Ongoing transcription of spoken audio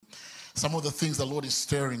Some of the things the Lord is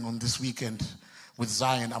stirring on this weekend with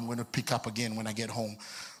Zion, I'm going to pick up again when I get home,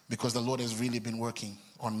 because the Lord has really been working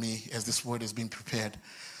on me as this word has been prepared.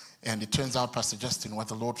 And it turns out, Pastor Justin, what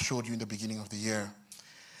the Lord showed you in the beginning of the year,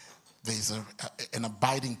 there's an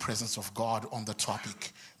abiding presence of God on the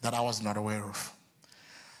topic that I was not aware of.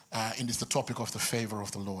 And it's the topic of the favor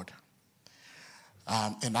of the Lord.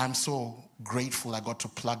 And I'm so grateful I got to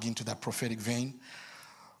plug into that prophetic vein,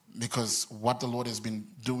 because what the Lord has been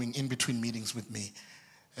doing in between meetings with me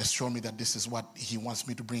has shown me that this is what he wants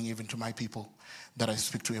me to bring even to my people that I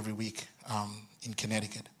speak to every week in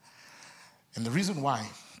Connecticut. And the reason why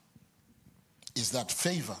is that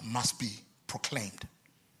favor must be proclaimed.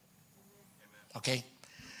 Okay?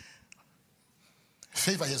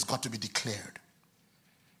 Favor has got to be declared.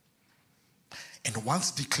 And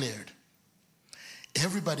once declared,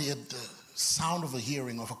 everybody at the sound of a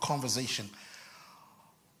hearing of a conversation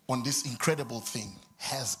on this incredible thing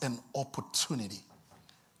has an opportunity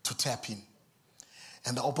to tap in.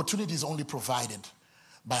 And the opportunity is only provided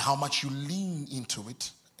by how much you lean into it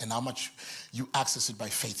and how much you access it by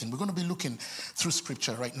faith. And we're going to be looking through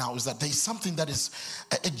scripture right now, is that there is something that is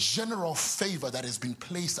a general favor that has been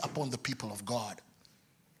placed upon the people of God.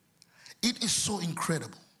 It is so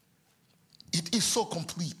incredible. It is so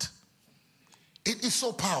complete. It is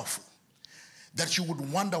so powerful that you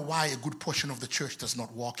would wonder why a good portion of the church does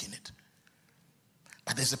not walk in it.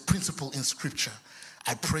 But there's a principle in scripture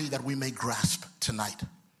I pray that we may grasp tonight.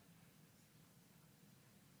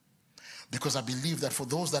 Because I believe that for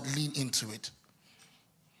those that lean into it,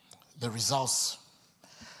 the results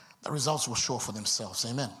will show for themselves.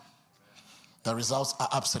 Amen. The results are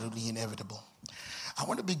absolutely inevitable. I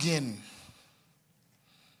want to begin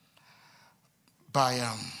by,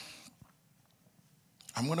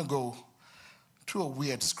 I'm going to go to a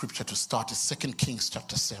weird scripture to start. It's 2 Kings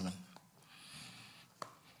chapter 7.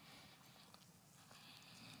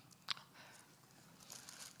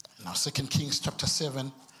 Now, 2 Kings chapter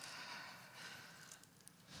 7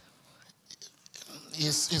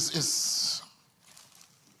 is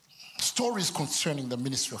stories concerning the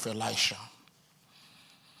ministry of Elisha.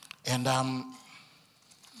 And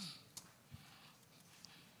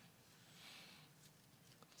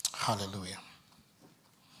hallelujah.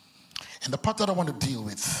 And the part that I want to deal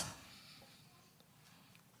with,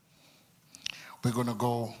 we're going to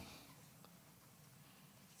go.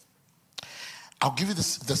 I'll give you the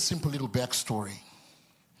simple little backstory.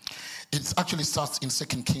 It actually starts in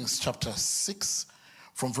 2 Kings chapter 6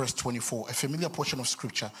 from verse 24, a familiar portion of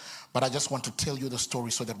scripture, but I just want to tell you the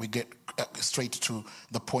story so that we get straight to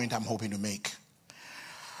the point I'm hoping to make.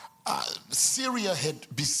 Syria had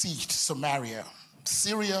besieged Samaria.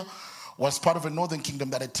 Syria was part of a northern kingdom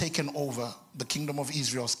that had taken over the kingdom of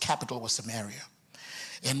Israel's capital was Samaria.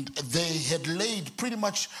 And they had laid pretty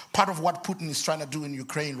much part of what Putin is trying to do in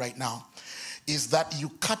Ukraine right now is that you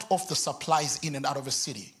cut off the supplies in and out of a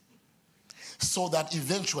city so that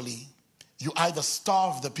eventually you either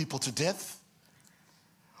starve the people to death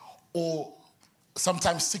or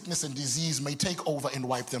sometimes sickness and disease may take over and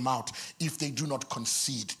wipe them out if they do not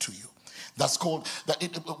concede to you. That's called,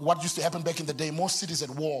 what used to happen back in the day, most cities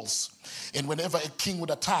had walls. And whenever a king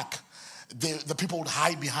would attack, the people would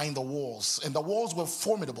hide behind the walls. And the walls were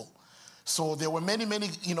formidable. So there were many,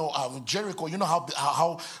 Jericho, you know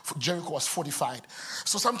how Jericho was fortified.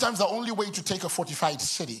 So sometimes the only way to take a fortified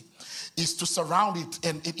city is to surround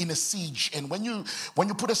it in a siege. And when you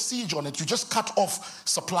put a siege on it, you just cut off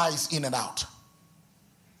supplies in and out.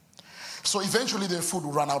 So eventually their food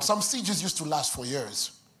would run out. Some sieges used to last for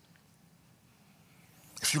years.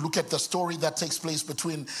 If you look at the story that takes place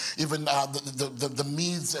between even the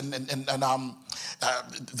Medes and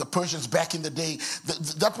the Persians back in the day,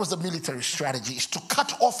 that was the military strategy, is to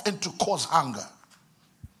cut off and to cause hunger.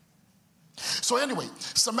 So anyway,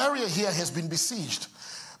 Samaria here has been besieged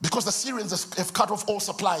because the Syrians have cut off all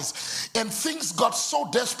supplies. And things got so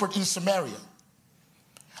desperate in Samaria.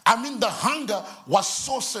 I mean, the hunger was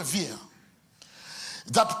so severe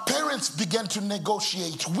that parents began to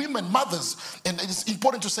negotiate, women, mothers, and it's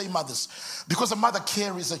important to say mothers, because a mother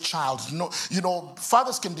carries a child.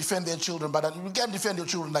 Fathers can defend their children, but you can't defend your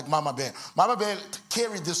children like Mama Bear. Mama Bear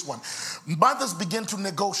carried this one. Mothers began to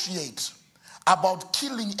negotiate about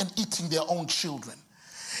killing and eating their own children.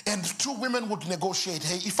 And two women would negotiate,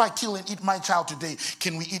 hey, if I kill and eat my child today,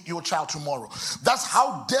 can we eat your child tomorrow? That's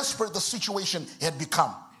how desperate the situation had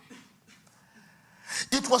become.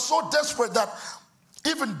 It was so desperate that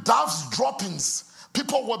even dove's droppings,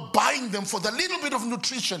 people were buying them for the little bit of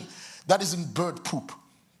nutrition that is in bird poop.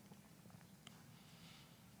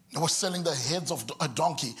 They were selling the heads of a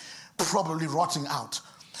donkey, probably rotting out.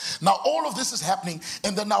 Now all of this is happening,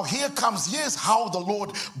 and then now here's how the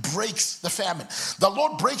Lord breaks the famine. The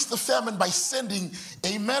Lord breaks the famine by sending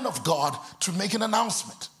a man of God to make an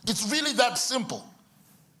announcement. It's really that simple.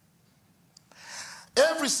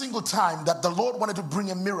 Every single time that the Lord wanted to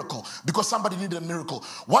bring a miracle, because somebody needed a miracle,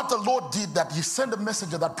 what the Lord did, that he sent a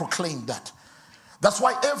messenger that proclaimed that. That's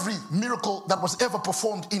why every miracle that was ever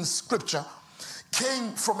performed in Scripture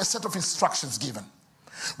came from a set of instructions given.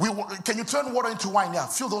 Can you turn water into wine? Yeah,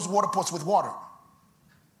 fill those water pots with water.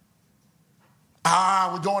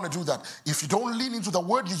 We don't want to do that. If you don't lean into the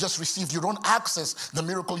word you just received, you don't access the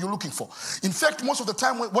miracle you're looking for. In fact, most of the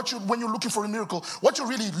time when you're looking for a miracle, what you're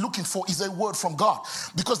really looking for is a word from God.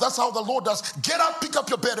 Because that's how the Lord does. Get up, pick up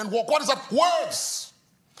your bed and walk. What is that? Words.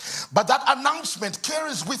 But that announcement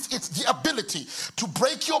carries with it the ability to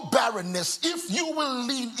break your barrenness if you will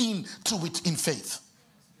lean into it in faith.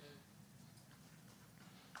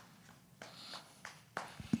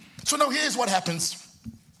 So now here's what happens.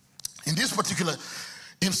 In this particular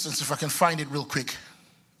instance, if I can find it real quick.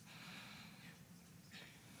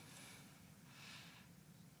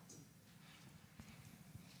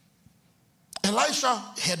 Elisha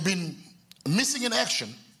had been missing in action.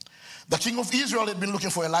 The king of Israel had been looking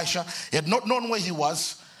for Elisha. He had not known where he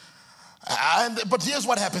was. But here's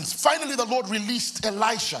what happens. Finally, the Lord released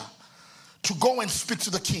Elisha to go and speak to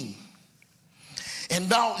the king. And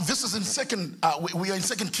now this is in we are in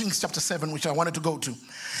 2 Kings chapter 7, which I wanted to go to.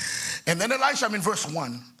 And then Elisha, in verse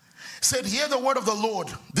 1, said, hear the word of the Lord.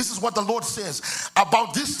 This is what the Lord says.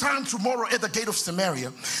 About this time tomorrow at the gate of Samaria,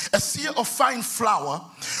 a seah of fine flour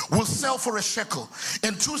will sell for a shekel,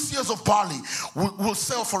 and 2 seahs of barley will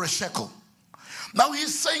sell for a shekel. Now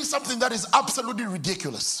he's saying something that is absolutely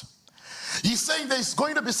ridiculous. He's saying there's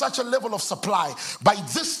going to be such a level of supply by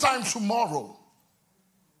this time tomorrow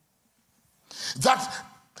that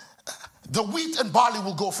the wheat and barley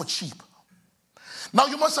will go for cheap. Now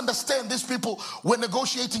you must understand, these people were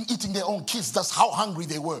negotiating eating their own kids. That's how hungry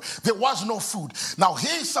they were. There was no food. Now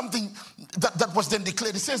here's something that was then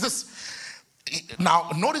declared. It says this.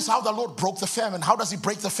 Now notice how the Lord broke the famine. How does he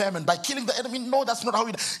break the famine? By killing the enemy? No, that's not how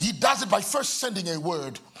he does it. By first sending a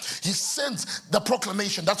word. He sends the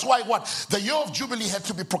proclamation. That's why the year of Jubilee had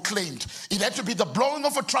to be proclaimed. It had to be the blowing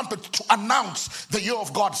of a trumpet to announce the year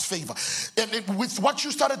of God's favor. And with what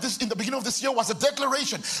you started this in the beginning of this year was a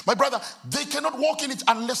declaration. My brother, they cannot walk in it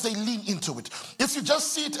unless they lean into it. If you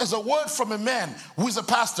just see it as a word from a man who is a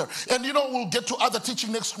pastor, and we'll get to other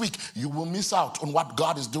teaching next week, you will miss out on what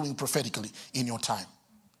God is doing prophetically in your time.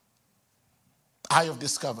 I have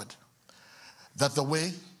discovered that the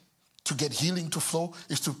way to get healing to flow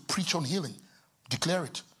is to preach on healing. Declare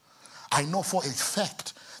it. I know for a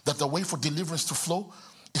fact that the way for deliverance to flow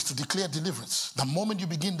is to declare deliverance. The moment you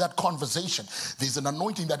begin that conversation, there's an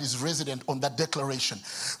anointing that is resident on that declaration.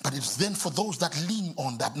 But it's then for those that lean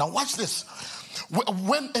on that. Now watch this.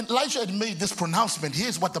 When Elijah had made this pronouncement,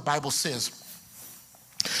 here's what the Bible says.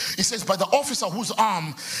 It says, by the officer whose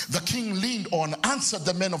arm the king leaned on, answered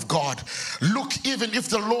the men of God, look, even if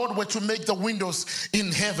the Lord were to make the windows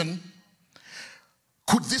in heaven,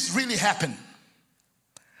 could this really happen?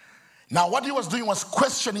 Now what he was doing was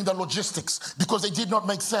questioning the logistics because they did not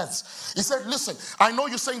make sense. He said, listen, I know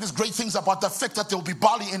you're saying these great things about the fact that there will be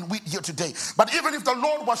barley and wheat here today, but even if the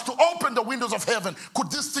Lord was to open the windows of heaven,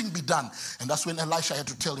 could this thing be done? And that's when Elisha had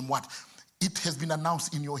to tell him what? It has been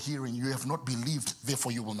announced in your hearing. You have not believed,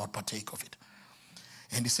 therefore you will not partake of it.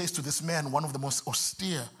 And he says to this man, one of the most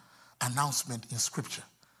austere announcements in Scripture,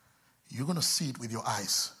 you're going to see it with your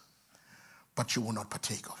eyes, but you will not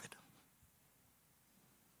partake of it.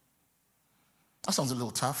 That sounds a little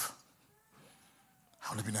tough. I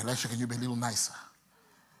would have been, Elisha, can you be a little nicer?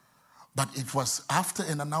 But it was after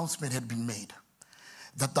an announcement had been made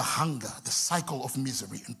that the hunger, the cycle of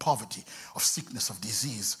misery and poverty, of sickness, of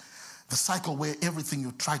disease, the cycle where everything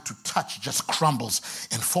you try to touch just crumbles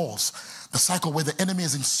and falls, the cycle where the enemy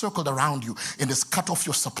is encircled around you and has cut off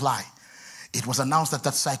your supply. It was announced that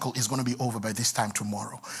that cycle is going to be over by this time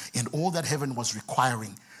tomorrow. And all that heaven was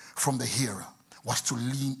requiring from the hearer was to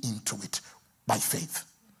lean into it by faith.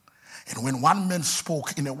 And when one man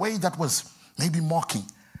spoke in a way that was maybe mocking,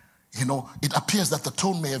 it appears that the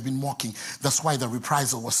tone may have been mocking. That's why the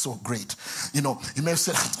reprisal was so great. You may have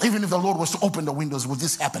said, even if the Lord was to open the windows, will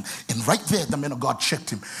this happen? And right there, the man of God checked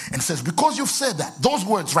him and says, because you've said that, those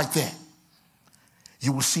words right there,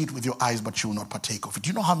 you will see it with your eyes, but you will not partake of it. Do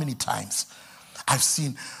you know how many times I've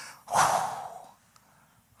seen, oh,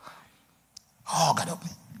 God help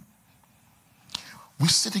me. We're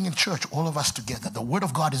sitting in church, all of us together. The word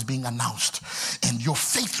of God is being announced, and your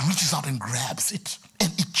faith reaches out and grabs it,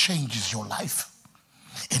 and it changes your life.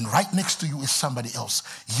 And right next to you is somebody else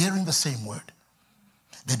hearing the same word.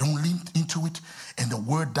 They don't lean into it, and the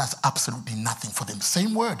word does absolutely nothing for them.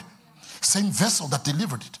 Same word, same vessel that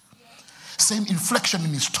delivered it, same inflection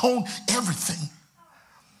in his tone, everything.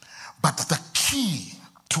 But the key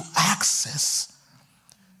to access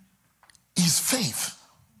is faith.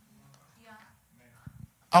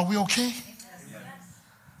 Are we okay?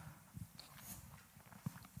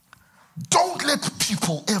 Don't let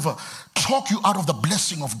people ever talk you out of the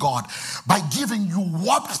blessing of God by giving you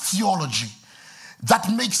warped theology that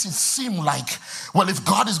makes it seem like, well, if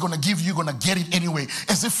God is going to give you, you're going to get it anyway.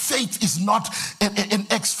 As if faith is not an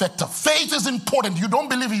X factor. Faith is important. You don't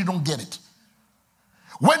believe it, you don't get it.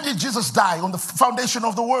 When did Jesus die? On the foundation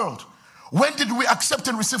of the world. When did we accept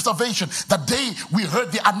and receive salvation? The day we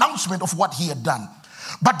heard the announcement of what he had done.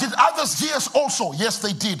 But did others hear also? Yes,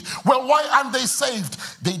 they did. Well, why aren't they saved?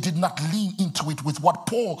 They did not lean into it with what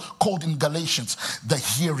Paul called in Galatians the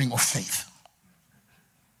hearing of faith.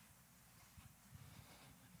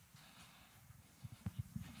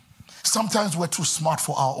 Sometimes we're too smart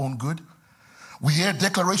for our own good. We hear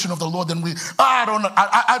declaration of the Lord, and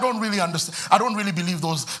I don't really understand. I don't really believe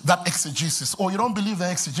that exegesis. Or you don't believe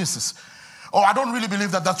the exegesis. Or I don't really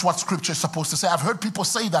believe that that's what scripture is supposed to say. I've heard people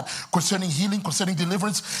say that concerning healing, concerning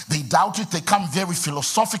deliverance. They doubt it. They come very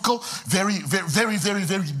philosophical, very, very, very, very,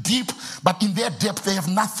 very deep. But in their depth, they have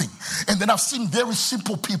nothing. And then I've seen very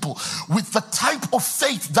simple people with the type of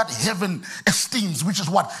faith that heaven esteems, which is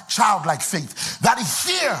what? Childlike faith. That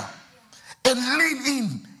hear and lean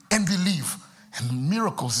in and believe. And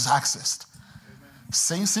miracles is accessed.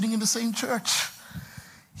 Saints sitting in the same church,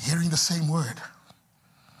 hearing the same word.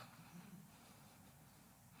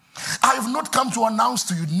 I have not come to announce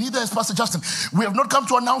to you, neither has Pastor Justin. We have not come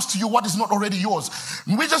to announce to you what is not already yours.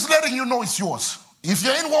 We're just letting you know it's yours. If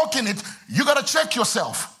you ain't walking it, you got to check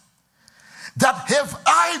yourself. That have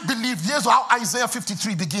I believed, here's how Isaiah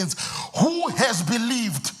 53 begins. Who has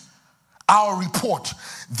believed our report?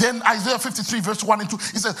 Then Isaiah 53 verse 1 and 2,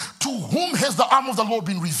 he says, to whom has the arm of the Lord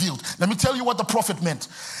been revealed? Let me tell you what the prophet meant.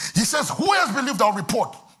 He says, who has believed our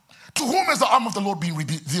report? To whom has the arm of the Lord been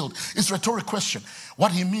revealed? It's a rhetorical question.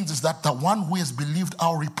 What he means is that the one who has believed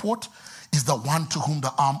our report is the one to whom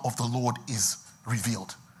the arm of the Lord is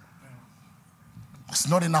revealed. It's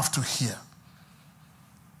not enough to hear.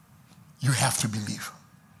 You have to believe.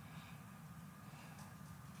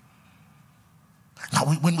 Now,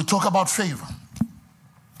 when we talk about favor,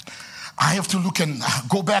 I have to look and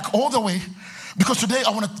go back all the way, because today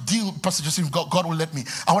I want to deal, Pastor Justin, God will let me,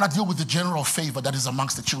 I want to deal with the general favor that is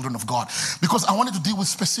amongst the children of God. Because I wanted to deal with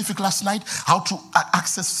specific last night, how to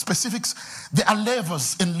access specifics. There are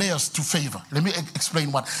levels and layers to favor. Let me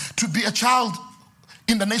explain what. To be a child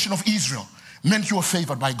in the nation of Israel meant you were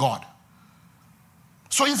favored by God.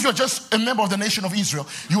 So if you're just a member of the nation of Israel,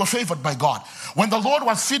 you were favored by God. When the Lord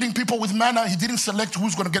was feeding people with manna, he didn't select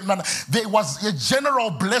who's going to get manna. There was a general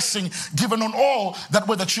blessing given on all that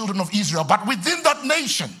were the children of Israel. But within that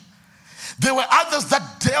nation, there were others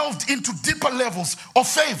that delved into deeper levels of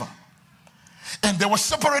favor. And they were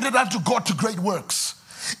separated unto God to great works.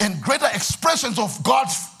 And greater expressions of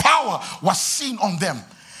God's power was seen on them.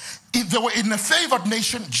 They were in a favored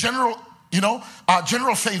nation, general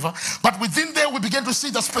favor. But within there, we begin to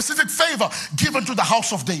see the specific favor given to the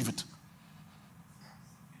house of David.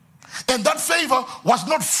 And that favor was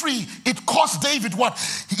not free. It cost David what?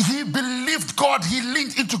 He believed God. He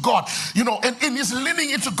leaned into God. And in his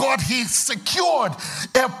leaning into God, he secured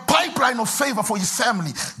a pipeline of favor for his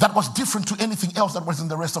family that was different to anything else that was in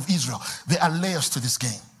the rest of Israel. There are layers to this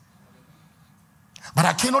game. But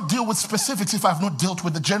I cannot deal with specifics if I have not dealt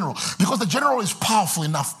with the general, because the general is powerful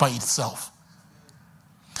enough by itself.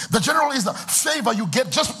 The general is the favor you get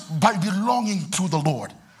just by belonging to the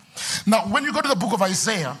Lord. Now, when you go to the book of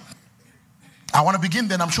Isaiah, I want to begin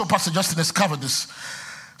then. I'm sure Pastor Justin has covered this.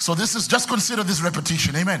 So just consider this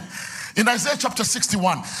repetition. Amen. In Isaiah chapter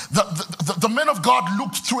 61, the man of God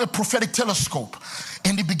looked through a prophetic telescope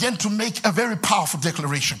and he began to make a very powerful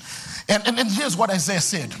declaration. And here's what Isaiah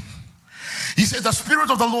said. He said, the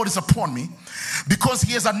Spirit of the Lord is upon me because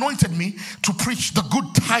he has anointed me to preach the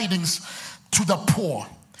good tidings to the poor.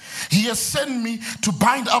 He has sent me to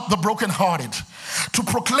bind up the brokenhearted, to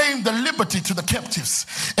proclaim the liberty to the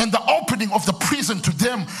captives and the opening of the prison to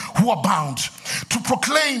them who are bound, to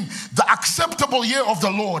proclaim the acceptable year of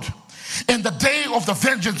the Lord and the day of the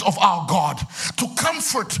vengeance of our God, to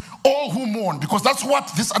comfort all who mourn, because that's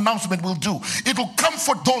what this announcement will do. It will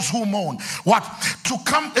comfort those who mourn. What? To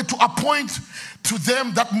appoint to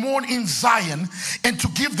them that mourn in Zion, and to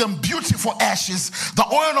give them beauty for ashes, the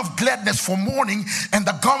oil of gladness for mourning, and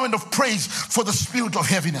the garment of praise for the spirit of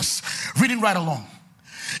heaviness. Reading right along.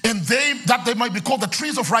 and that they might be called the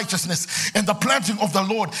trees of righteousness and the planting of the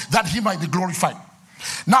Lord, that he might be glorified.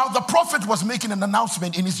 Now the prophet was making an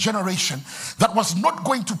announcement in his generation that was not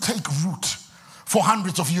going to take root for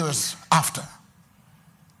hundreds of years after.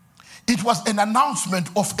 It was an announcement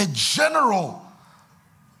of a general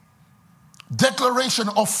declaration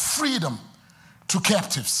of freedom to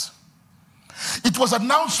captives. It was an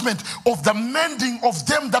announcement of the mending of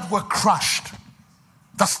them that were crushed,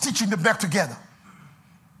 the stitching them back together.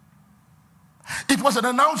 It was an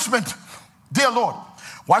announcement, dear Lord,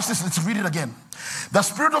 watch this, let's read it again. The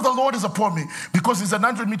Spirit of the Lord is upon me because he's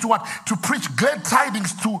anointed me to what? To preach glad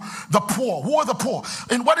tidings to the poor. Who are the poor?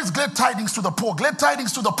 And what is glad tidings to the poor? Glad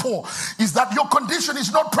tidings to the poor is that your condition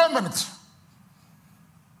is not permanent.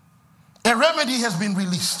 A remedy has been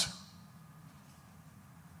released.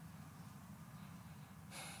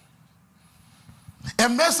 A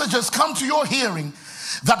message has come to your hearing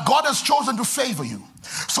that God has chosen to favor you.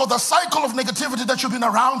 So the cycle of negativity that you've been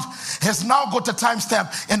around has now got a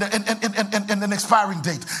timestamp and an expiring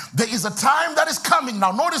date. There is a time that is coming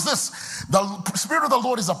now. Notice this. The Spirit of the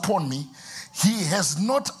Lord is upon me. He has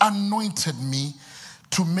not anointed me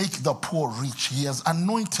to make the poor rich. He has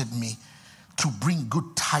anointed me to bring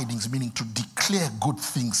good tidings, meaning to declare good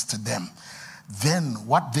things to them. Then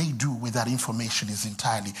what they do with that information is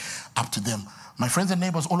entirely up to them. My friends and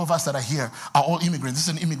neighbors, all of us that are here are all immigrants. This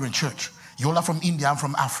is an immigrant church. You all are from India, I'm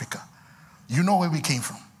from Africa. You know where we came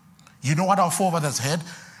from. You know what our forefathers had.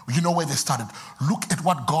 You know where they started. Look at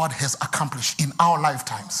what God has accomplished in our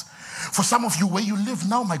lifetimes. For some of you, where you live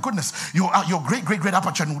now, my goodness, your great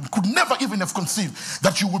aperture could never even have conceived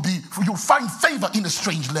that you'll find favor in a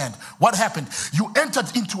strange land. What happened? You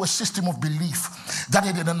entered into a system of belief that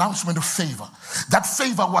had an announcement of favor. That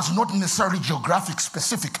favor was not necessarily geographic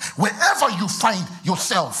specific. Wherever you find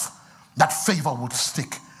yourself, that favor would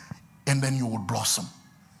stick and then you would blossom.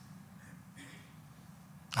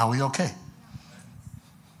 Are we okay?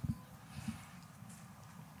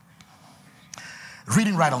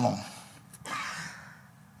 Reading right along.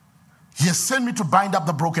 He has sent me to bind up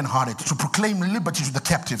the brokenhearted, to proclaim liberty to the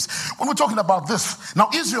captives. When we're talking about this, now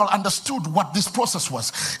Israel understood what this process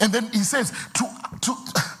was. And then he says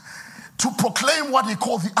to proclaim what he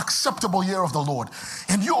called the acceptable year of the Lord.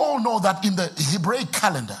 And you all know that in the Hebraic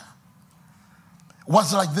calendar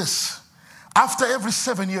was like this. After every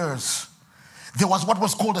 7 years, there was what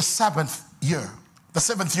was called a Sabbath year. The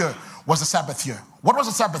 7th year was a Sabbath year. What was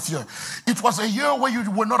a Sabbath year? It was a year where you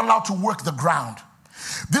were not allowed to work the ground.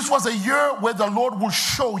 This was a year where the Lord will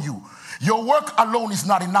show you your work alone is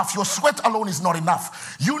not enough. Your sweat alone is not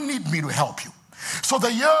enough. You need me to help you. So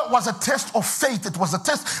the year was a test of faith. It was a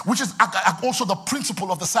test, which is also the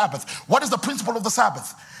principle of the Sabbath. What is the principle of the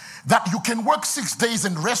Sabbath? That you can work 6 days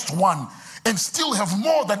and rest 1 and still have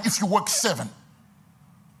more than if you work 7.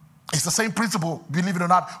 It's the same principle, believe it or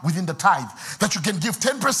not, within the tithe. That you can give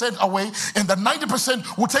 10% away and the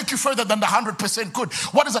 90% will take you further than the 100% could.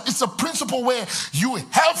 What is that? It's a principle where you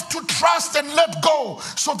have to trust and let go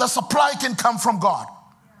so the supply can come from God.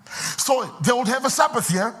 So they would have a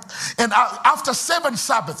Sabbath year, and after 7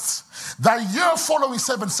 Sabbaths, the year following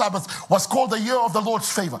 7 Sabbaths was called the year of the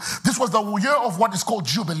Lord's favor. This was the year of what is called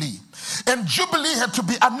Jubilee. And Jubilee had to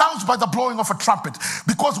be announced by the blowing of a trumpet,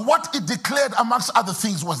 because what it declared, amongst other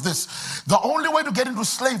things, was this: the only way to get into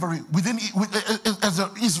slavery as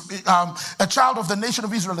a child of the nation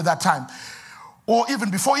of Israel at that time, or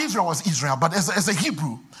even before Israel was Israel, but as a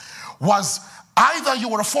Hebrew, was either you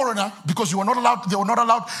were a foreigner because they were not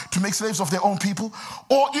allowed to make slaves of their own people,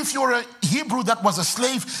 or if you're a Hebrew that was a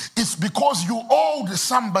slave, it's because you owed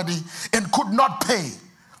somebody and could not pay.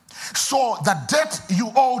 So the debt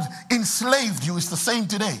you owed enslaved you. It's the same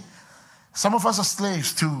today. Some of us are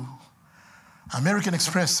slaves to American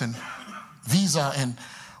Express and Visa and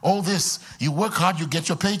all this. You work hard, you get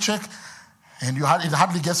your paycheck, and it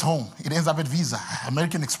hardly gets home. It ends up at Visa,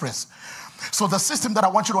 American Express. So the system that I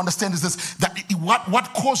want you to understand is this: that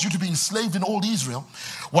what caused you to be enslaved in old Israel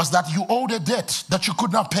was that you owed a debt that you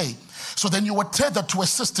could not pay. So then you were tethered to a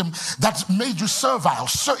system that made you servile,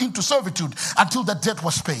 into servitude, until the debt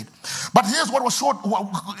was paid. But here's what was so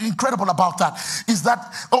incredible about that, is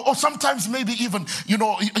that, or sometimes maybe even,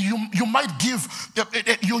 you might give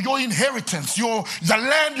your inheritance, the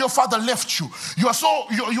land your father left you. You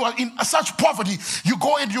are in such poverty, you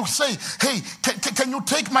go and you say, hey, can you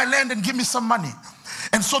take my land and give me some money?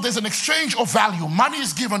 And so there's an exchange of value. Money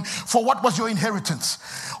is given for what was your inheritance.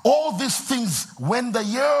 All these things, when the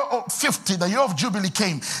year of 50, the year of Jubilee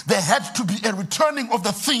came, there had to be a returning of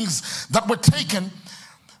the things that were taken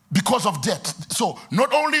because of debt. So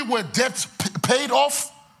not only were debts paid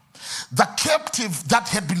off, the captive that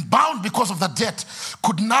had been bound because of the debt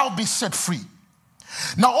could now be set free.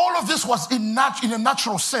 Now, all of this was in a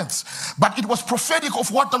natural sense, but it was prophetic of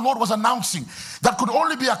what the Lord was announcing that could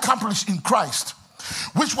only be accomplished in Christ.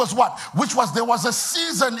 Which was what? Which was there was a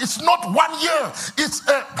season. It's not 1 year.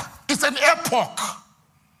 It's an epoch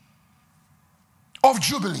of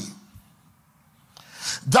Jubilee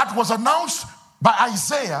that was announced by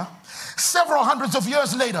Isaiah. Several hundreds of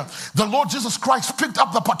years later, the Lord Jesus Christ picked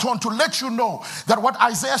up the baton to let you know that what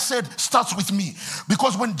Isaiah said starts with me.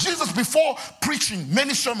 Because when Jesus, before preaching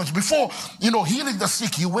many sermons, before healing the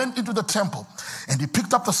sick, he went into the temple and he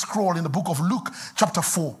picked up the scroll in the book of Luke chapter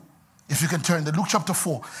 4. If you can turn to Luke chapter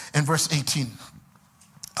 4 and verse 18.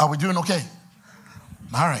 Are we doing okay?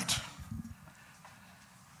 All right.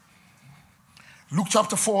 Luke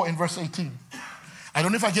chapter 4 and verse 18. I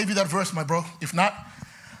don't know if I gave you that verse, my bro. If not,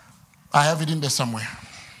 I have it in there somewhere.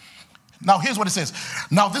 Now, here's what it says.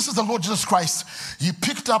 Now, this is the Lord Jesus Christ. He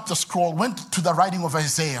picked up the scroll, went to the writing of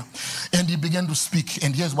Isaiah, and he began to speak.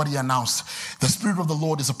 And here's what he announced. The Spirit of the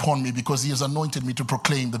Lord is upon me because he has anointed me to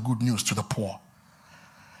proclaim the good news to the poor.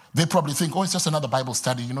 They probably think, oh, it's just another Bible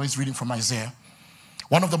study. He's reading from Isaiah.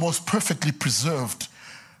 One of the most perfectly preserved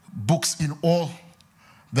books in all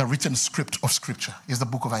the written script of Scripture is the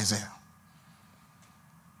book of Isaiah.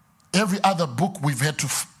 Every other book we've had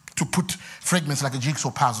to put fragments like a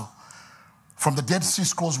jigsaw puzzle. From the Dead Sea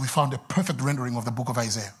Scrolls, we found a perfect rendering of the book of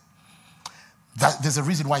Isaiah. There's a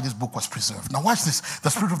reason why this book was preserved. Now watch this. The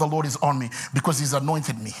Spirit of the Lord is on me because he's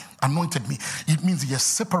anointed me. Anointed me. It means he has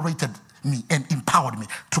separated me and empowered me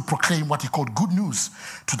to proclaim what he called good news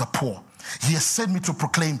to the poor. He has sent me to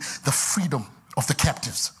proclaim the freedom of the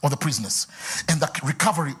captives or the prisoners and the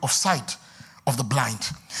recovery of sight of the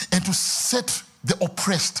blind and to set the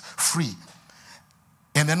oppressed free.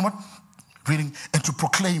 And then what? Reading, and to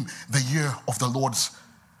proclaim the year of the Lord's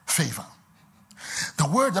favor. The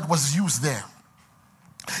word that was used there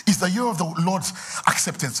is the year of the Lord's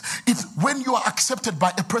acceptance. It's when you are accepted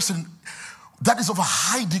by a person that is of a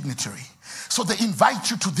high dignitary. So they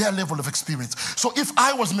invite you to their level of experience. So if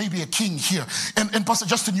I was maybe a king here and Pastor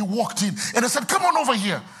Justin, you walked in and I said, come on over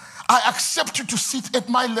here. I accept you to sit at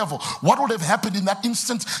my level. What would have happened in that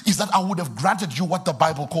instance is that I would have granted you what the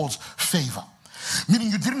Bible calls favor.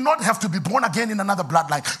 Meaning you did not have to be born again in another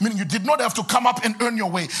bloodline. Meaning you did not have to come up and earn your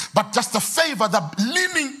way. But just the favor, the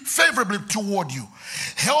leaning favorably toward you,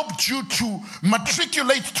 helped you to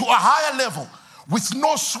matriculate to a higher level with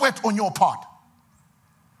no sweat on your part.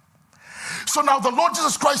 So now the Lord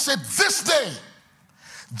Jesus Christ said, this day,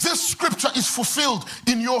 this scripture is fulfilled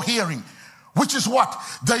in your hearing. Which is what?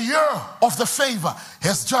 The year of the favor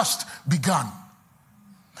has just begun.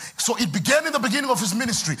 So it began in the beginning of his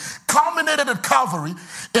ministry, culminated at Calvary,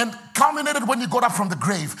 and culminated when he got up from the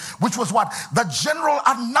grave, which was what? The general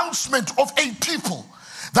announcement of a people.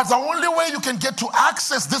 That's the only way you can get to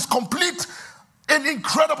access this complete and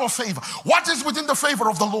incredible favor. What is within the favor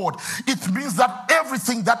of the Lord? It means that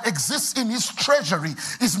everything that exists in his treasury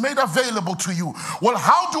is made available to you. Well,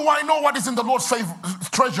 how do I know what is in the Lord's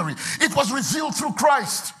treasury? It was revealed through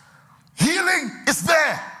Christ. Healing is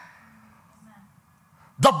there.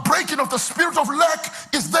 The breaking of the spirit of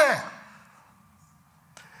lack is there.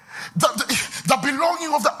 The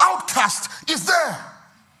belonging of the outcast is there.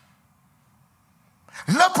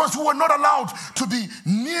 Lepers who were not allowed to be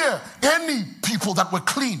near any people that were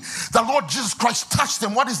clean. The Lord Jesus Christ touched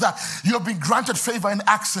them. What is that? You have been granted favor and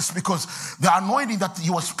access because the anointing that he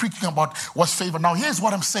was preaching about was favor. Now here's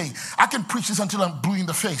what I'm saying. I can preach this until I'm blue in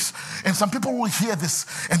the face. And some people will hear this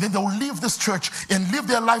and then they'll leave this church and live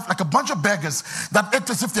their life like a bunch of beggars that act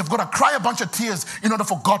as if they've got to cry a bunch of tears in order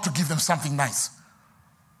for God to give them something nice.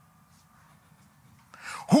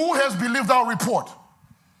 Who has believed our report?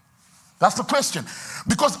 That's the question.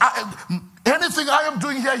 Because anything I am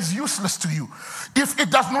doing here is useless to you if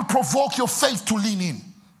it does not provoke your faith to lean in.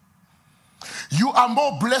 You are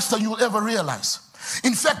more blessed than you'll ever realize.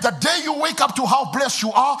 In fact, the day you wake up to how blessed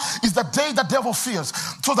you are is the day the devil fears.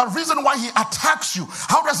 So the reason why he attacks you,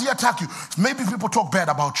 how does he attack you? Maybe people talk bad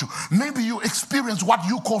about you. Maybe you experience what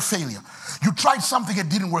you call failure. You tried something, it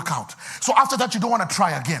didn't work out. So after that, you don't want to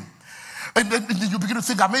try again. And then you begin to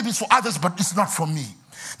think, maybe it's for others, but it's not for me.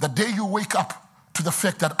 The day you wake up to the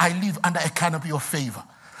fact that I live under a canopy of favor,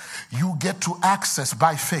 you get to access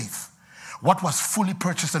by faith what was fully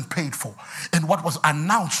purchased and paid for, and what was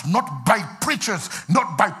announced not by preachers,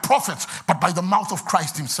 not by prophets, but by the mouth of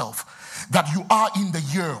Christ himself, that you are in the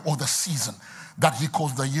year or the season that he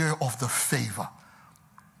calls the year of the favor,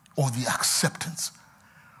 or the acceptance,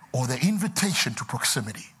 or the invitation to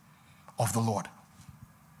proximity of the Lord.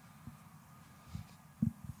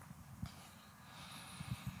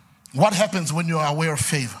 What happens when you are aware of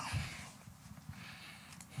favor?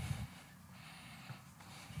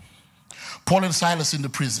 Paul and Silas in the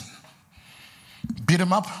prison. Beat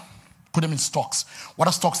them up, put them in stocks. What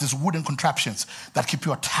are stocks? These wooden contraptions that keep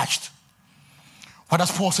you attached. What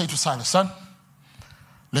does Paul say to Silas? Son,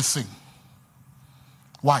 let's sing.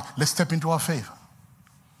 Why? Let's step into our favor.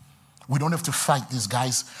 We don't have to fight these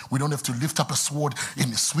guys. We don't have to lift up a sword in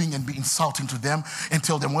the swing and be insulting to them and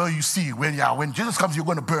tell them, well, you see, when Jesus comes, you're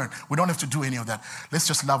going to burn. We don't have to do any of that. Let's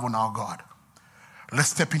just love on our God. Let's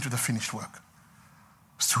step into the finished work.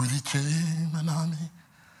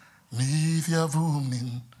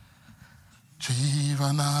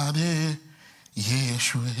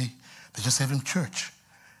 They just have him church.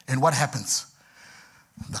 And what happens?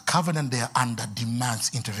 The covenant they are under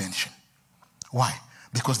demands intervention. Why?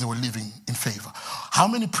 Because they were living in favor. How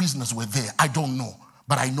many prisoners were there? I don't know.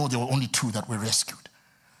 But I know there were only 2 that were rescued.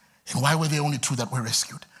 And why were there only 2 that were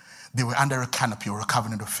rescued? They were under a canopy or a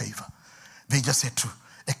covenant of favor. They just had to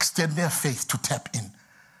extend their faith to tap in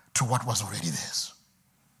to what was already theirs.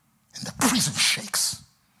 And the prison shakes.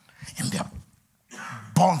 And their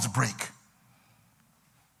bonds break.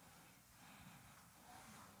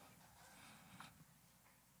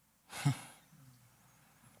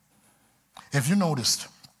 Have you noticed?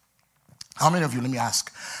 How many of you, let me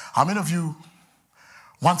ask, how many of you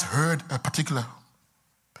once heard a particular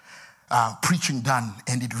preaching done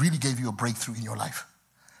and it really gave you a breakthrough in your life?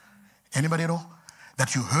 Anybody at all?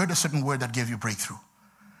 That you heard a certain word that gave you breakthrough.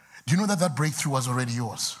 Do you know that that breakthrough was already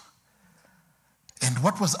yours? And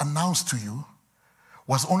what was announced to you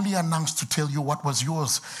was only announced to tell you what was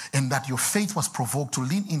yours and that your faith was provoked to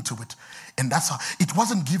lean into it. And that's how, it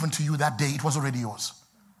wasn't given to you that day, it was already yours.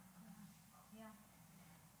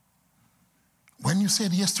 When you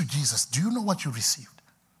said yes to Jesus, do you know what you received?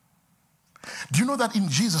 Do you know that in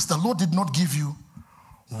Jesus, the Lord did not give you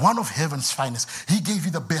one of heaven's finest. He gave you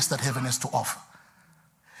the best that heaven has to offer.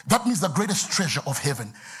 That means the greatest treasure of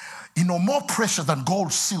heaven. You know, more precious than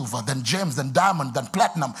gold, silver, than gems, than diamond, than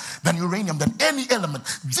platinum, than uranium, than any element.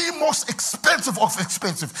 The most expensive of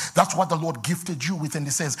expensive. That's what the Lord gifted you with. And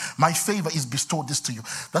he says, my favor is bestowed this to you.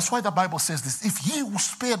 That's why the Bible says this. If he who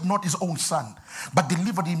spared not his own son, but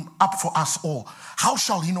delivered him up for us all, how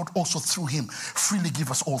shall he not also through him freely give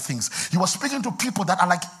us all things? You are speaking to people that are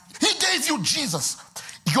like, he gave you Jesus.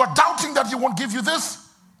 You're doubting that he won't give you this?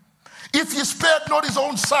 If he spared not his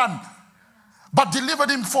own son, but delivered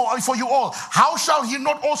him for you all, how shall he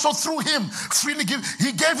not also through him freely give?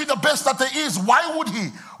 He gave you the best that there is. Why would he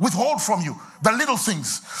withhold from you the little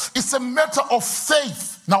things? It's a matter of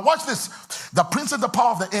faith. Now watch this. The prince and the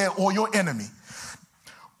power of the air, or your enemy,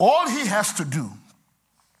 all he has to do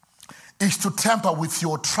is to tamper with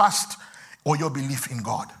your trust or your belief in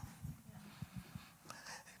God.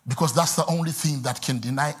 Because that's the only thing that can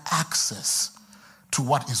deny access to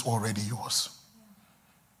what is already yours.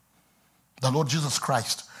 The Lord Jesus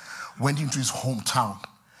Christ went into his hometown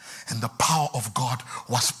and the power of God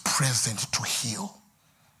was present to heal.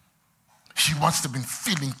 He must have been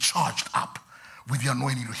feeling charged up with the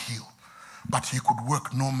anointing to heal. But he could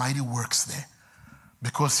work no mighty works there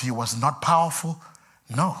because he was not powerful.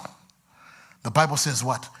 No. The Bible says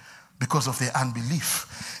what? Because of their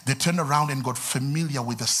unbelief, they turned around and got familiar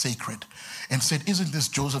with the sacred and said, isn't this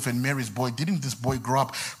Joseph and Mary's boy? Didn't this boy grow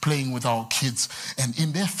up playing with our kids? And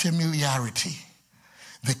in their familiarity,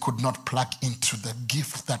 they could not plug into the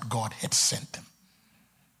gift that God had sent them.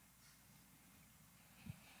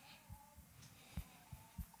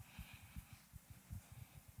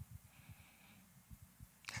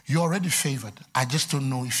 You're already favored. I just don't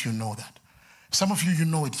know if you know that. Some of you, you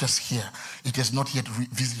know it just here. It has not yet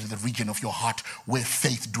visited the region of your heart where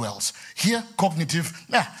faith dwells. Here, cognitive,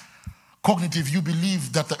 cognitive, you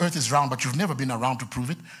believe that the earth is round, but you've never been around to prove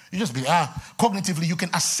it. You just believe, cognitively, you can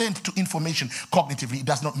assent to information. Cognitively, it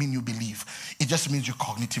does not mean you believe. It just means you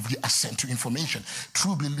cognitively assent to information.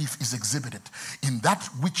 True belief is exhibited. In that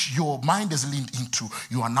which your mind is leaned into,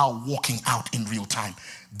 you are now walking out in real time.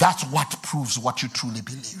 That's what proves what you truly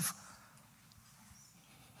believe.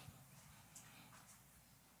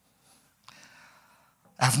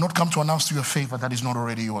 I have not come to announce to you a favor that is not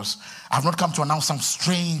already yours. I have not come to announce some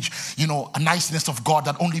strange, a niceness of God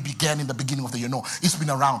that only began in the beginning of the year. No, it's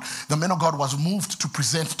been around. The man of God was moved to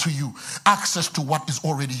present to you access to what is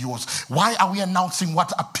already yours. Why are we announcing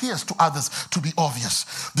what appears to others to be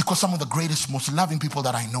obvious? Because some of the greatest, most loving people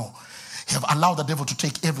that I know have allowed the devil to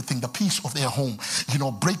take everything, the peace of their home,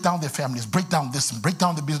 break down their families, break down this, and break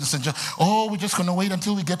down the business, and we're just going to wait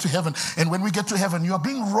until we get to heaven. And when we get to heaven, you are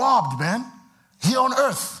being robbed, man. Here on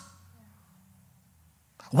earth.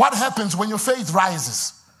 What happens when your faith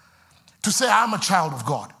rises to say, I'm a child of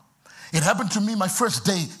God? It happened to me my first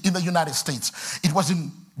day in the United States. It was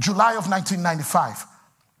in July of 1995.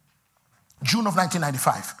 June of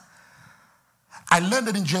 1995. I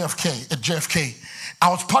landed in JFK, at JFK. I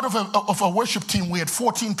was part of a worship team. We had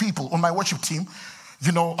 14 people on my worship team.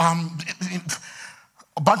 You know,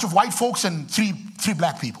 a bunch of white folks and three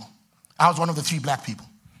black people. I was one of the 3 black people.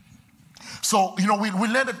 So, you know, we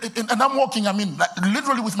landed, and I'm walking,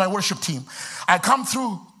 literally with my worship team. I come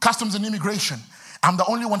through customs and immigration. I'm the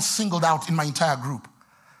only one singled out in my entire group.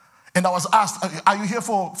 And I was asked, are you here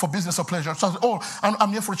for business or pleasure? So I said,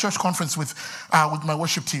 I'm here for a church conference with my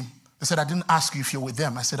worship team. They said, I didn't ask you if you're with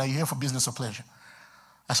them. I said, are you here for business or pleasure?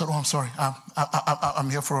 I said, I'm sorry. I'm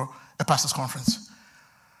here for a pastor's conference.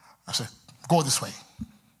 I said, go this way.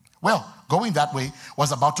 Well, going that way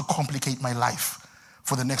was about to complicate my life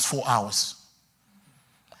for the next 4 hours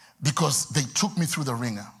because they took me through the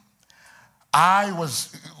ringer.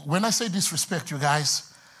 When I say disrespect, you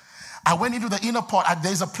guys, I went into the inner part.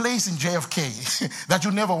 There's a place in JFK that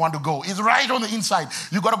you never want to go. It's right on the inside.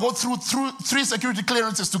 You got to go through 3 security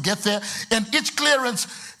clearances to get there. And each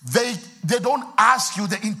clearance, they don't ask you,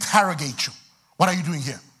 they interrogate you. What are you doing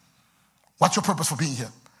here? What's your purpose for being here?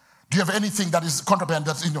 Do you have anything that is contraband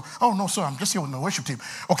that's in your, oh no, sir, I'm just here with my worship team.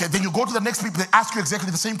 Okay, then you go to the next people, they ask you exactly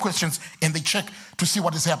the same questions and they check to see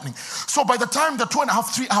what is happening. So by the time the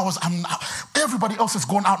 2.5, 3 hours, everybody else has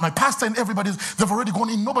gone out. My pastor and everybody, they've already gone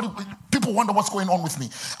in. People wonder what's going on with me.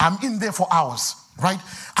 I'm in there for hours, right?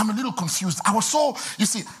 I'm a little confused. You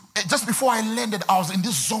see, just before I landed, I was in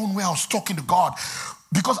this zone where I was talking to God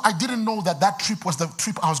because I didn't know that trip was the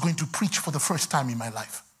trip I was going to preach for the first time in my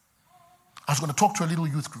life. I was going to talk to a little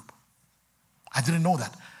youth group. I didn't know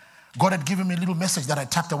that. God had given me a little message that I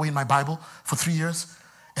tucked away in my Bible for 3 years.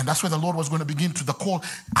 And that's where the Lord was going to begin to the call.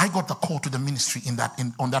 I got the call to the ministry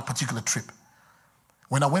on that particular trip.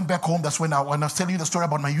 When I went back home, that's when I was telling you the story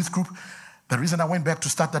about my youth group. The reason I went back to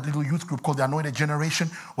start that little youth group called the Anointed Generation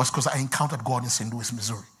was because I encountered God in St. Louis,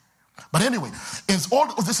 Missouri. But anyway, as all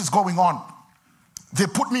of this is going on, they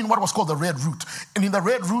put me in what was called the red route. And in the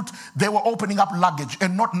red route, they were opening up luggage,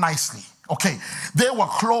 and not nicely. Okay, there were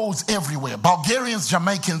clothes everywhere, Bulgarians,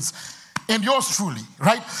 Jamaicans, and yours truly,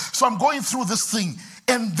 right? So I'm going through this thing,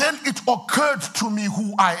 and then it occurred to me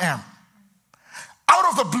who I am. Out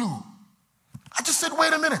of the blue, I just said,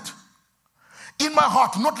 wait a minute. In my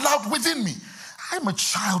heart, not loud within me, I'm a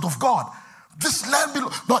child of God. This land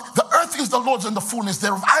belongs, the earth is the Lord's and the fullness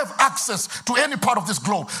thereof. I have access to any part of this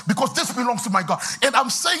globe because this belongs to my God. And I'm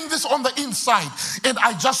saying this on the inside, and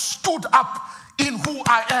I just stood up in who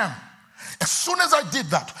I am. As soon as I did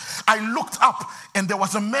that, I looked up and there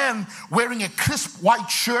was a man wearing a crisp white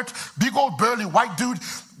shirt, big old burly white dude,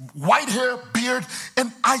 white hair, beard,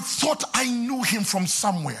 and I thought I knew him from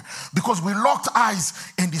somewhere because we locked eyes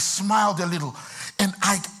and he smiled a little. And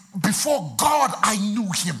before God, I knew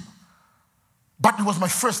him. But it was my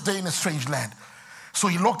first day in a strange land. So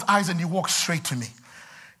he locked eyes and he walked straight to me.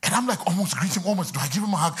 And I'm like almost greeting, do I give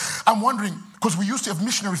him a hug? I'm wondering, because we used to have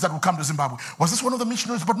missionaries that would come to Zimbabwe. Was this one of the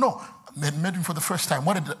missionaries? But no, I met him for the first time.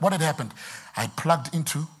 What had happened? I plugged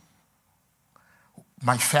into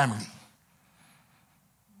my family.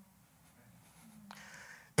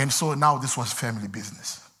 And so now this was family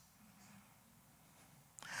business.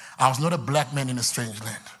 I was not a black man in a strange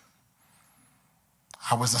land.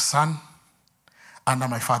 I was a son under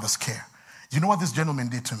my father's care. You know what this gentleman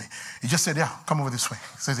did to me? He just said, yeah, come over this way.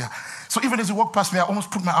 He says, yeah. So even as he walked past me, I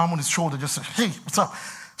almost put my arm on his shoulder, just said, hey, what's up?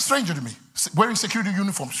 Stranger to me, wearing security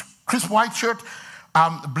uniforms, crisp white shirt,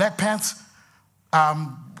 black pants,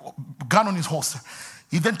 gun on his holster.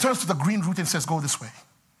 He then turns to the green route and says, go this way.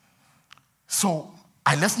 So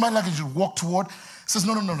I left my luggage and walked toward. He says,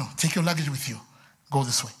 no, take your luggage with you. Go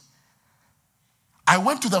this way. I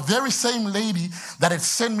went to the very same lady that had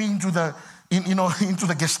sent me into the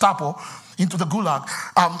Gestapo, into the Gulag.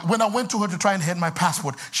 When I went to her to try and hand my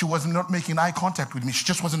passport, she was not making eye contact with me. She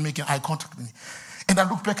just wasn't making eye contact with me. And I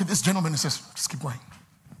looked back at this gentleman and says, just keep going.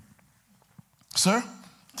 Sir,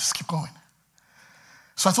 just keep going.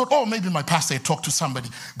 So I thought, oh, maybe my pastor had talked to somebody,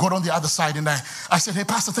 got on the other side, and I said, hey,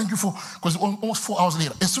 pastor, thank you because almost 4 hours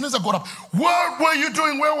later, as soon as I got up, what were you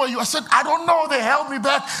doing? Where were you? I said, I don't know. They held me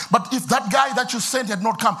back. But if that guy that you sent had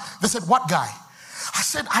not come, they said, what guy? I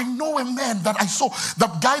said, I know a man that I saw. The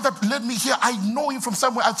guy that led me here, I know him from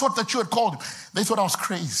somewhere. I thought that you had called him. They thought I was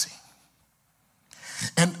crazy.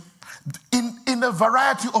 And in a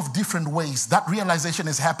variety of different ways, that realization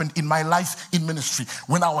has happened in my life in ministry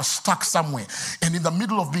when I was stuck somewhere. And in the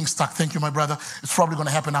middle of being stuck, thank you, my brother, it's probably going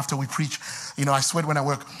to happen after we preach. You know, I sweat when I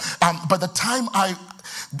work. But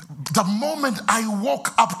the moment I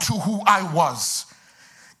woke up to who I was,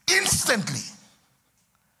 instantly,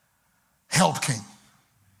 help came.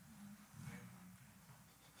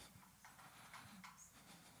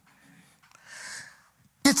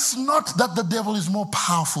 It's not that the devil is more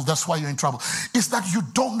powerful, that's why you're in trouble. It's that you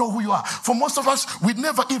don't know who you are. For most of us, we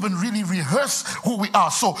never even really rehearse who we are.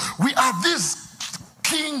 So we are these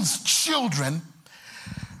king's children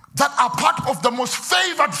that are part of the most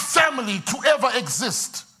favored family to ever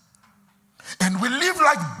exist. And we live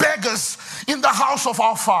like beggars in the house of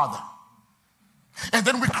our Father. And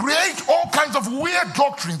then we create all kinds of weird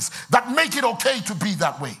doctrines that make it okay to be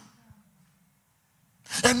that way.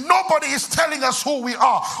 And nobody is telling us who we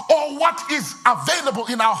are or what is available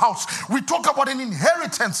in our house. We talk about an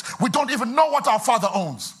inheritance. We don't even know what our Father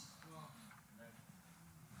owns.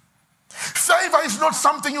 Favor is not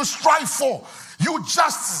something you strive for. You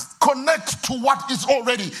just connect to what is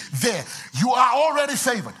already there. You are already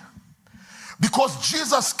favored. Because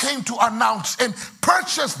Jesus came to announce and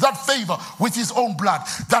purchase that favor with his own blood.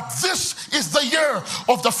 That this is the year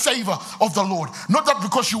of the favor of the Lord. Not that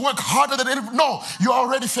because you work harder than anyone. No, you're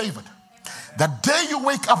already favored. The day you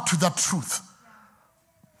wake up to that truth.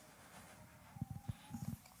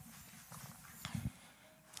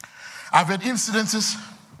 I've had incidences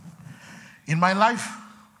in my life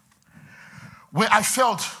where I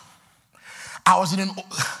felt I was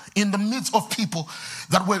in the midst of people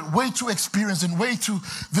that were way too experienced and way too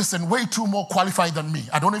this and way too more qualified than me.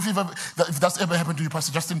 I don't know if that's ever happened to you,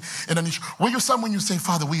 Pastor Justin and Anish. Where you're someone you say,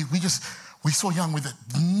 Father, we're so young with it.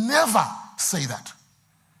 Never say that.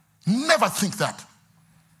 Never think that.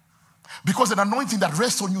 Because an anointing that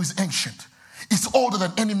rests on you is ancient. It's older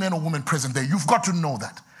than any man or woman present there. You've got to know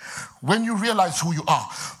that. When you realize who you are,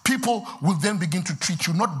 people will then begin to treat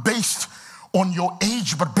you not based on your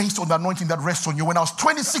age, but based on the anointing that rests on you. When I was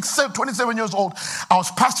 27 years old, I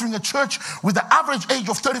was pastoring a church with the average age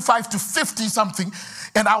of 35 to 50 something,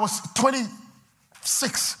 and I was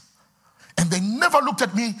 26. And they never looked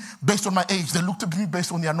at me based on my age. They looked at me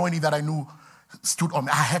based on the anointing that I knew stood on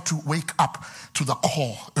me. I had to wake up to the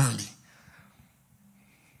call early.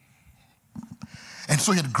 And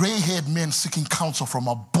so you had gray-haired men seeking counsel from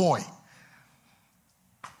a boy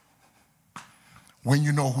when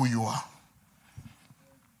you know who you are.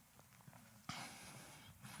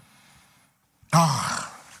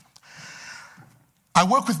 I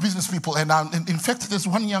work with business people, and in fact, there's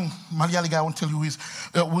one young Malayali guy I won't tell you who he is,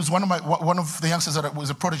 was one of the youngsters that was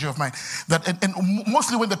a protege of mine. That and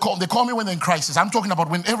mostly when they call me when they're in crisis. I'm talking about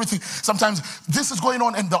when everything. Sometimes this is going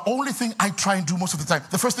on, and the only thing I try and do most of the time,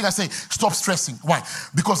 the first thing I say, stop stressing. Why?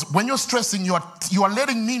 Because when you're stressing, you are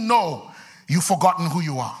letting me know you've forgotten who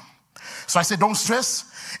you are. So I say, don't stress.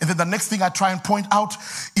 And then the next thing I try and point out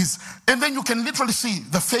is, and then you can literally see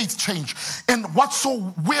the faith change. And what's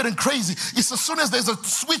so weird and crazy is as soon as there's a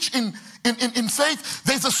switch in faith,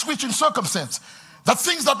 there's a switch in circumstance. The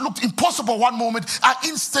things that looked impossible one moment are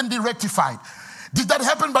instantly rectified. Did that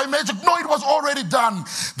happen by magic? No, it was already done.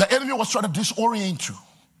 The enemy was trying to disorient you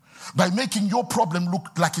by making your problem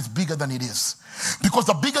look like it's bigger than it is. Because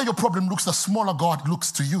the bigger your problem looks, the smaller God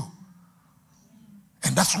looks to you.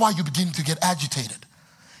 And that's why you begin to get agitated.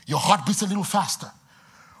 Your heart beats a little faster.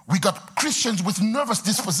 We got Christians with nervous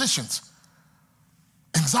dispositions.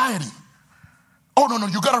 Anxiety. Oh, no,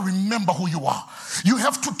 you got to remember who you are. You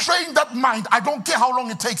have to train that mind. I don't care how long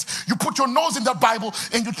it takes. You put your nose in that Bible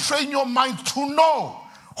and you train your mind to know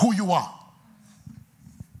who you are.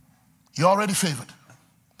 You're already favored.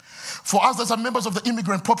 For us that are members of the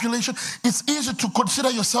immigrant population, it's easy to consider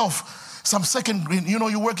yourself some second green. You know,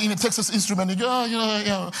 you work in a Texas Instrument, and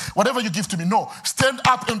whatever you give to me. No, stand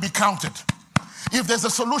up and be counted. If there's a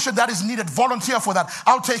solution that is needed, volunteer for that.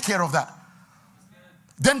 I'll take care of that.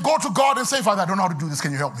 Then go to God and say, Father, I don't know how to do this.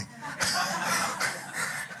 Can you help me?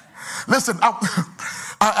 Listen,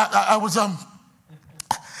 I was a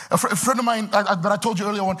friend of mine that I told you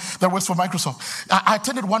earlier on that works for Microsoft. I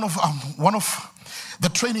attended one of the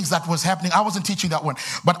trainings that was happening. I wasn't teaching that one,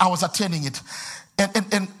 but I was attending it.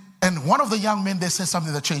 And one of the young men, they said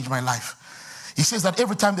something that changed my life. He says that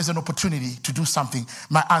every time there's an opportunity to do something,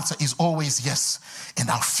 my answer is always yes.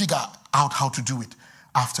 And I'll figure out how to do it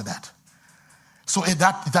after that. So at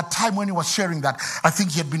that time when he was sharing that, I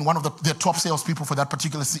think he had been one of the top salespeople for that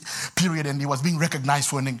particular period, and he was being recognized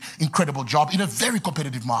for an incredible job in a very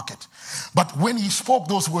competitive market. But when he spoke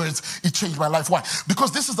those words, it changed my life. Why?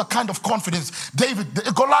 Because this is the kind of confidence.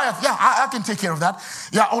 Goliath, yeah, I can take care of that.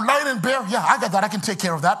 Yeah, lion and bear, yeah, I got that. I can take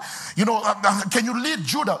care of that. You know, can you lead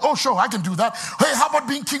Judah? Oh, sure, I can do that. Hey, how about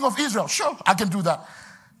being king of Israel? Sure, I can do that.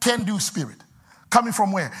 Can-do spirit. Coming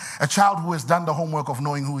from where? A child who has done the homework of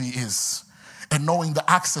knowing who he is and knowing the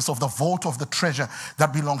access of the vault of the treasure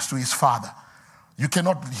that belongs to his Father. You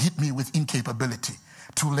cannot hit me with incapability.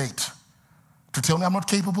 Too late. to tell me I'm not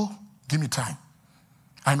capable, give me time.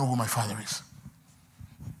 I know who my Father is.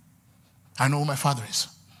 I know who my Father is.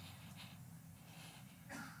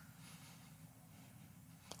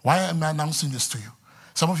 Why am I announcing this to you?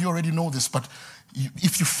 Some of you already know this, but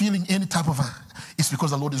if you're feeling any type of it's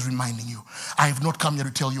because the Lord is reminding you. I have not come here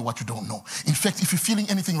to tell you what you don't know. In fact, if you're feeling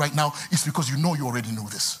anything right now, it's because you know you already know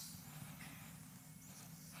this.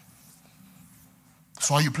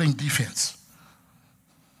 So are you playing defense?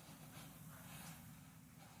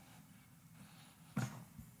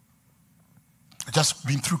 I just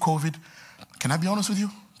been through COVID. Can I be honest with you?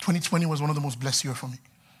 2020 was one of the most blessed years for me.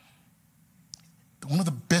 One of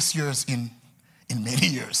the best years in many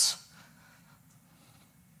years.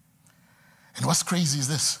 And what's crazy is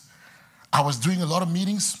this. I was doing a lot of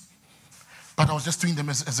meetings, but I was just doing them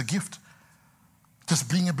as a gift.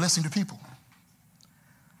 Just being a blessing to people.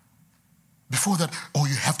 Before that,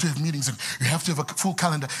 you have to have meetings and you have to have a full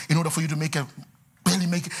calendar in order for you to barely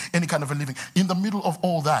make any kind of a living. In the middle of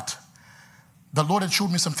all that, the Lord had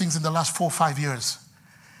showed me some things in the last 4 or 5 years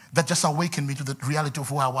that just awakened me to the reality of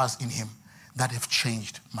who I was in Him that have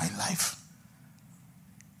changed my life.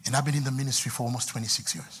 And I've been in the ministry for almost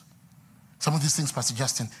 26 years. Some of these things, Pastor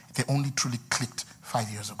Justin, they only truly clicked 5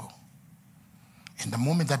 years ago. And the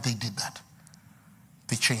moment that they did that,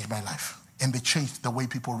 they changed my life. And they changed the way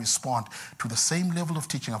people respond to the same level of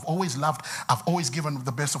teaching. I've always given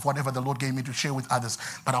the best of whatever the Lord gave me to share with others,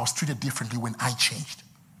 but I was treated differently when I changed.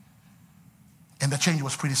 And the change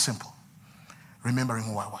was pretty simple. Remembering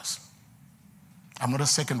who I was. I'm not a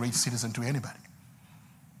second-rate citizen to anybody.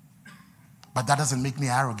 But that doesn't make me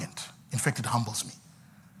arrogant. In fact, it humbles me.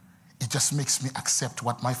 It just makes me accept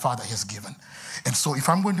what my Father has given. And so if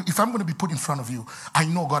I'm going to be put in front of you, I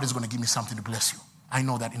know God is going to give me something to bless you. I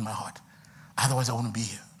know that in my heart. Otherwise, I wouldn't be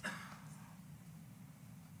here.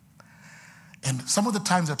 And some of the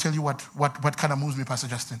times I tell you what kind of moves me, Pastor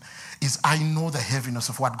Justin, is I know the heaviness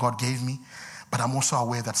of what God gave me, but I'm also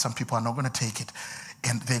aware that some people are not going to take it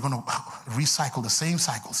and they're going to recycle the same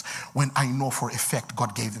cycles when I know for a fact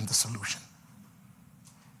God gave them the solution.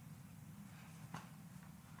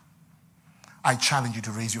 I challenge you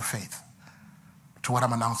to raise your faith to what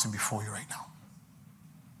I'm announcing before you right now.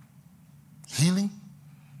 Healing,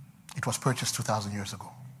 it was purchased 2,000 years ago.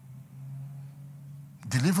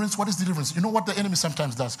 Deliverance, what is deliverance? You know what the enemy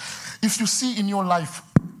sometimes does? If you see in your life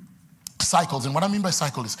cycles, and what I mean by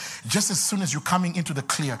cycle is just as soon as you're coming into the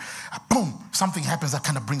clear, boom, something happens that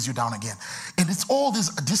kind of brings you down again. And it's all these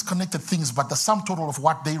disconnected things, but the sum total of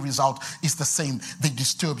what they result is the same. They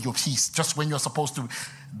disturb your peace just when you're supposed to.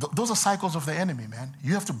 Those are cycles of the enemy, man.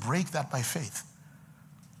 You have to break that by faith.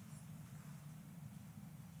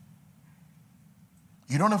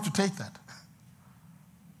 You don't have to take that.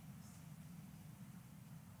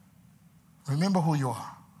 Remember who you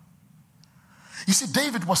are. You see,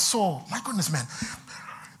 David was so, my goodness, man.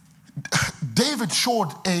 David showed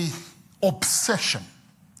a obsession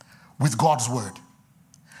with God's word.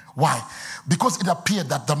 Why? Because it appeared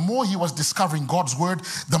that the more he was discovering God's word,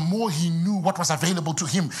 the more he knew what was available to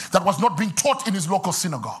him that was not being taught in his local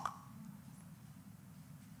synagogue.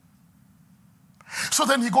 So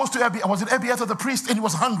then he goes to Abiathar the priest, and he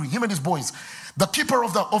was hungry, him and his boys, the keeper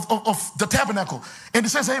of the tabernacle. And he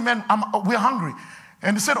says, hey man, we're hungry.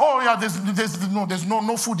 And he said, oh yeah, there's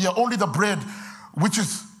no food here, only the bread, which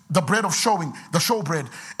is the bread of showing, the show bread.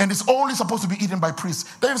 And it's only supposed to be eaten by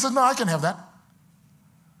priests. David says, no, I can have that.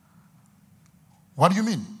 What do you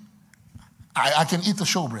mean? I can eat the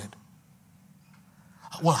show bread.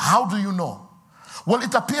 Well, how do you know? Well,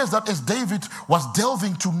 it appears that as David was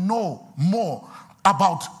delving to know more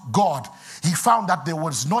about God, he found that there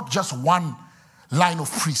was not just one line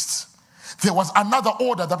of priests. There was another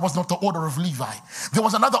order that was not the order of Levi. There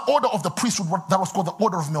was another order of the priesthood that was called the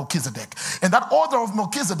order of Melchizedek. And that order of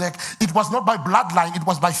Melchizedek, it was not by bloodline, it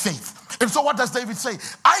was by faith. And so what does David say?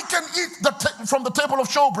 I can eat from the table of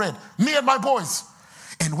showbread, me and my boys.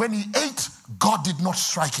 And when he ate, God did not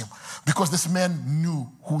strike him because this man knew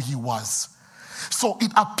who he was. So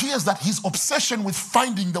it appears that his obsession with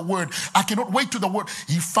finding the word, I cannot wait to the word,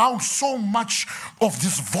 he found so much of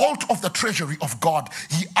this vault of the treasury of God.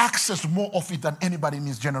 He accessed more of it than anybody in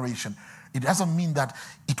his generation. It doesn't mean that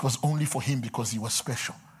it was only for him because he was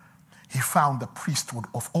special. He found the priesthood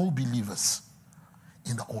of all believers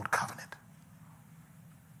in the old covenant.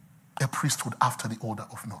 A priesthood after the order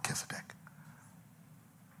of Melchizedek.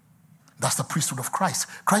 That's the priesthood of Christ.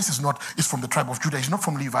 Christ is from the tribe of Judah. He's not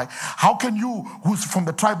from Levi. How can you, who's from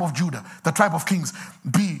the tribe of Judah, the tribe of kings,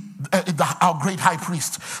 be our great high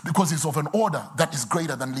priest? Because he's of an order that is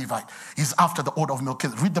greater than Levi. He's after the order of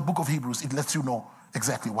Melchizedek. Read the book of Hebrews. It lets you know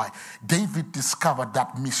exactly why. David discovered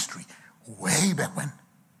that mystery Way back when.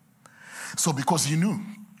 So because he knew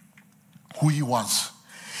who he was,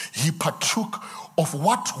 he partook of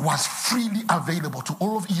what was freely available to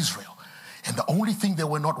all of Israel. And the only reason they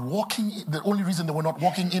were not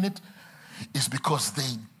walking in it is because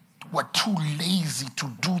they were too lazy to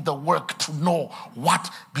do the work to know what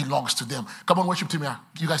belongs to them. Come on, worship team here.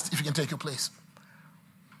 You guys, if you can take your place.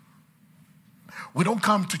 We don't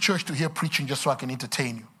come to church to hear preaching just so I can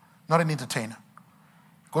entertain you. Not an entertainer.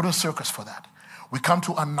 Go to a circus for that. We come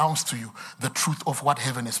to announce to you the truth of what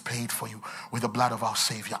heaven has paid for you with the blood of our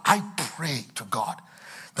Savior. I pray to God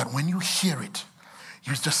that when you hear it,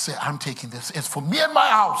 you just say, I'm taking this. As for me and my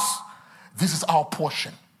house, this is our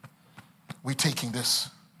portion. We're taking this.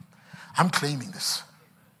 I'm claiming this.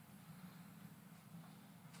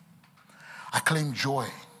 I claim joy.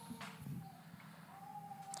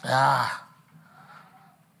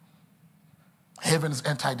 Heaven's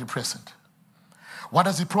antidepressant. What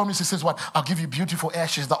does he promise? He says, what? I'll give you beautiful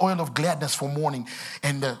ashes, the oil of gladness for mourning,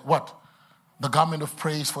 and what? The garment of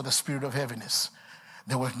praise for the spirit of heaviness.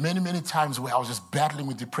 There were many, many times where I was just battling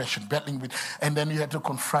with depression, and then you had to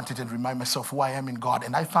confront it and remind myself who I am in God.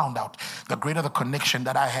 And I found out the greater the connection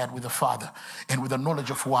that I had with the Father and with the knowledge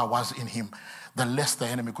of who I was in him, the less the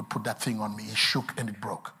enemy could put that thing on me. It shook and it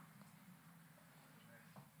broke.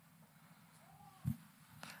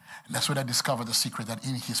 And that's when I discovered the secret that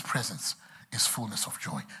in his presence is fullness of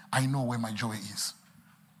joy. I know where my joy is.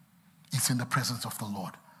 It's in the presence of the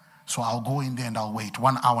Lord. So I'll go in there and I'll wait.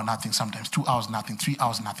 1 hour, nothing, sometimes 2 hours, nothing, 3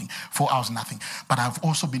 hours, nothing, 4 hours, nothing. But I've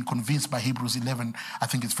also been convinced by Hebrews 11, I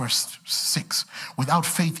think it's verse 6. Without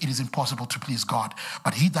faith, it is impossible to please God.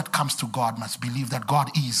 But he that comes to God must believe that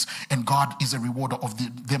God is, and God is a rewarder of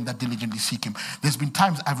them that diligently seek him. There's been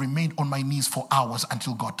times I've remained on my knees for hours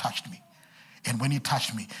until God touched me. And when he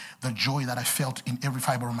touched me, the joy that I felt in every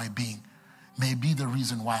fiber of my being may be the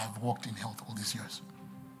reason why I've walked in health all these years.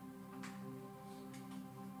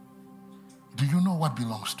 Do you know what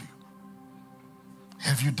belongs to you?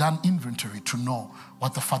 Have you done inventory to know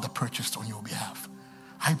what the Father purchased on your behalf?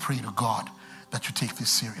 I pray to God that you take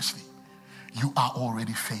this seriously. You are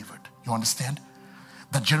already favored. You understand?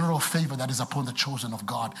 The general favor that is upon the chosen of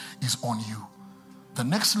God is on you. The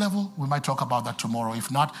next level, we might talk about that tomorrow.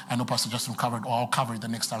 If not, I know Pastor Justin covered, or I'll cover it the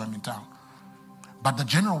next time I'm in town. But the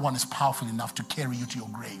general one is powerful enough to carry you to your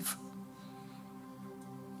grave.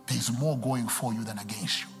 There's more going for you than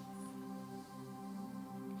against you.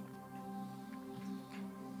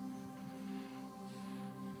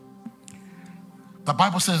 The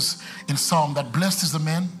Bible says in Psalm that blessed is the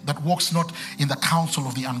man that walks not in the counsel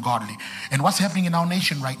of the ungodly. And what's happening in our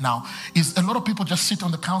nation right now is a lot of people just sit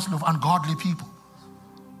on the counsel of ungodly people.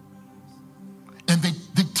 And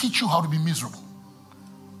they teach you how to be miserable.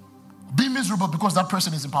 Be miserable because that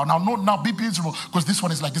person is in power. Now be miserable because this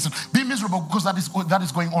one is like this. Be miserable because that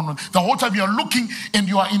is going on. The whole time you are looking and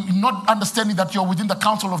you are not understanding that you're within the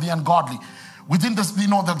counsel of the ungodly, within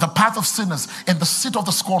the path of sinners and the seat of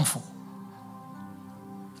the scornful.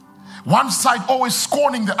 One side always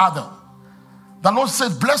scorning the other. The Lord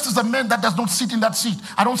says, blessed is the man that does not sit in that seat.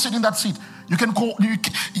 I don't sit in that seat. You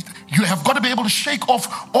have got to be able to shake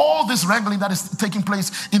off all this wrangling that is taking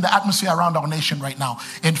place in the atmosphere around our nation right now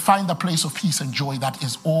and find the place of peace and joy that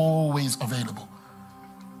is always available.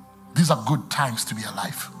 These are good times to be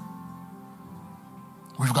alive.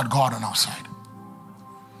 We've got God on our side.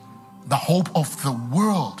 The hope of the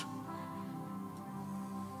world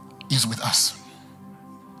is with us.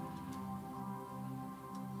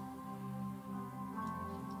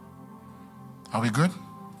 Are we good?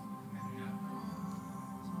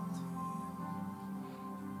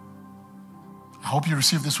 I hope you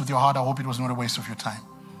received this with your heart. I hope it was not a waste of your time.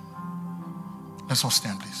 Let's all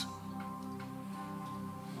stand, please.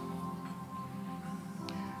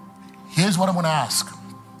 Here's what I'm going to ask.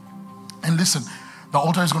 And listen, the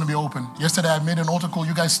altar is going to be open. Yesterday I made an altar call.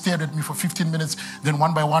 You guys stared at me for 15 minutes. Then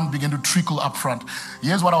one by one began to trickle up front.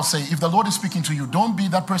 Here's what I'll say. If the Lord is speaking to you, don't be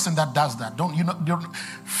that person that does that. Don't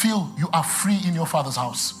feel you are free in your Father's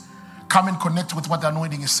house. Come and connect with what the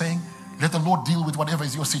anointing is saying. Let the Lord deal with whatever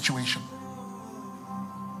is your situation.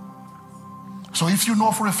 So if you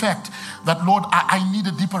know for a fact that, Lord, I need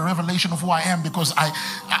a deeper revelation of who I am because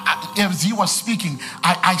as he was speaking,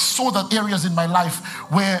 I saw the areas in my life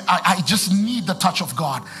where I just need the touch of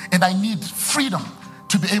God and I need freedom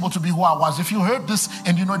to be able to be who I was. If you heard this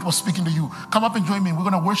and you know it was speaking to you, come up and join me. We're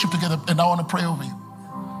going to worship together and I want to pray over you.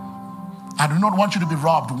 I do not want you to be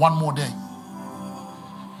robbed one more day.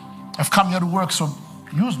 I've come here to work, so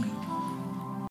use me.